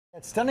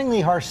A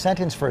stunningly harsh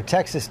sentence for a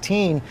Texas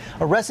teen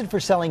arrested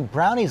for selling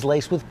brownies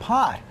laced with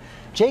pot.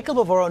 Jacob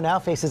Lavoro now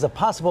faces a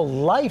possible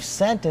life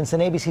sentence,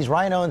 and ABC's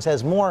Ryan Owens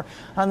has more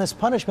on this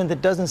punishment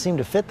that doesn't seem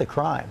to fit the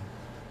crime.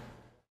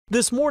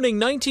 This morning,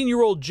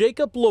 19-year-old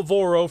Jacob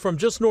Lavoro from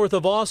just north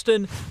of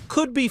Austin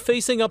could be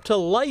facing up to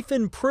life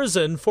in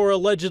prison for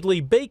allegedly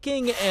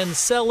baking and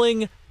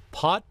selling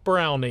pot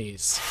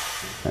brownies.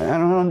 I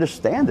don't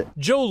understand it.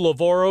 Joe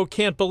Lavoro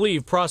can't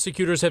believe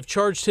prosecutors have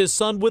charged his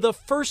son with a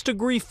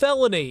first-degree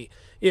felony.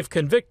 If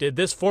convicted,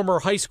 this former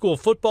high school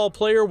football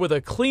player with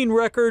a clean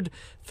record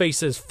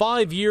faces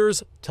 5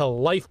 years to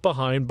life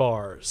behind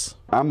bars.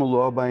 I'm a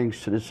law-abiding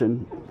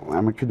citizen.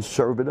 I'm a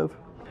conservative.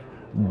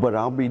 But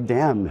I'll be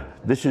damned.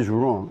 This is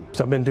wrong.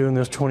 I've been doing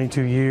this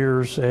 22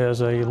 years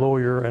as a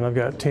lawyer, and I've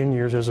got 10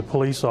 years as a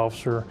police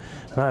officer,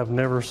 and I have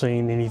never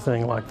seen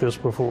anything like this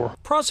before.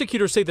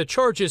 Prosecutors say the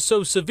charge is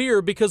so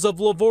severe because of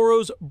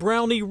Lavoro's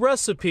brownie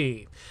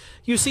recipe.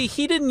 You see,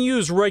 he didn't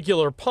use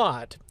regular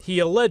pot. He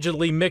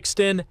allegedly mixed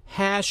in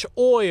hash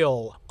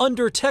oil.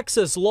 Under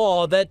Texas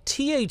law, that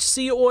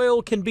THC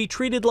oil can be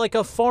treated like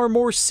a far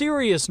more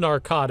serious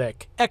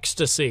narcotic,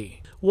 ecstasy.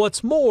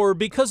 What's more,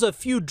 because a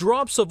few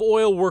drops of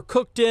oil were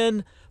cooked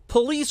in,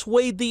 police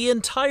weighed the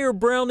entire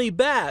brownie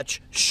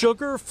batch,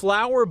 sugar,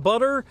 flour,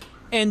 butter,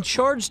 and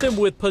charged him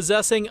with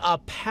possessing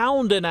 1.5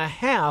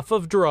 pounds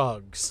of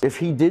drugs. If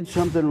he did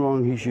something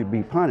wrong, he should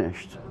be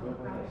punished.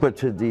 But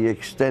to the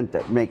extent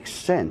that makes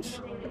sense,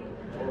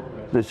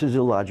 this is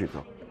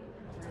illogical.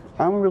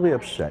 I'm really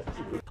upset.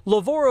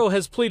 Lavoro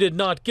has pleaded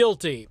not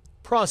guilty.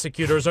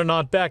 Prosecutors are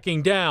not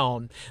backing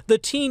down. The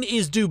teen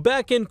is due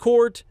back in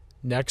court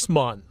next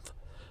month.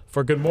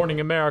 For Good Morning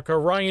America,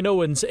 Ryan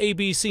Owens,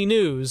 ABC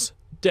News,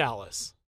 Dallas.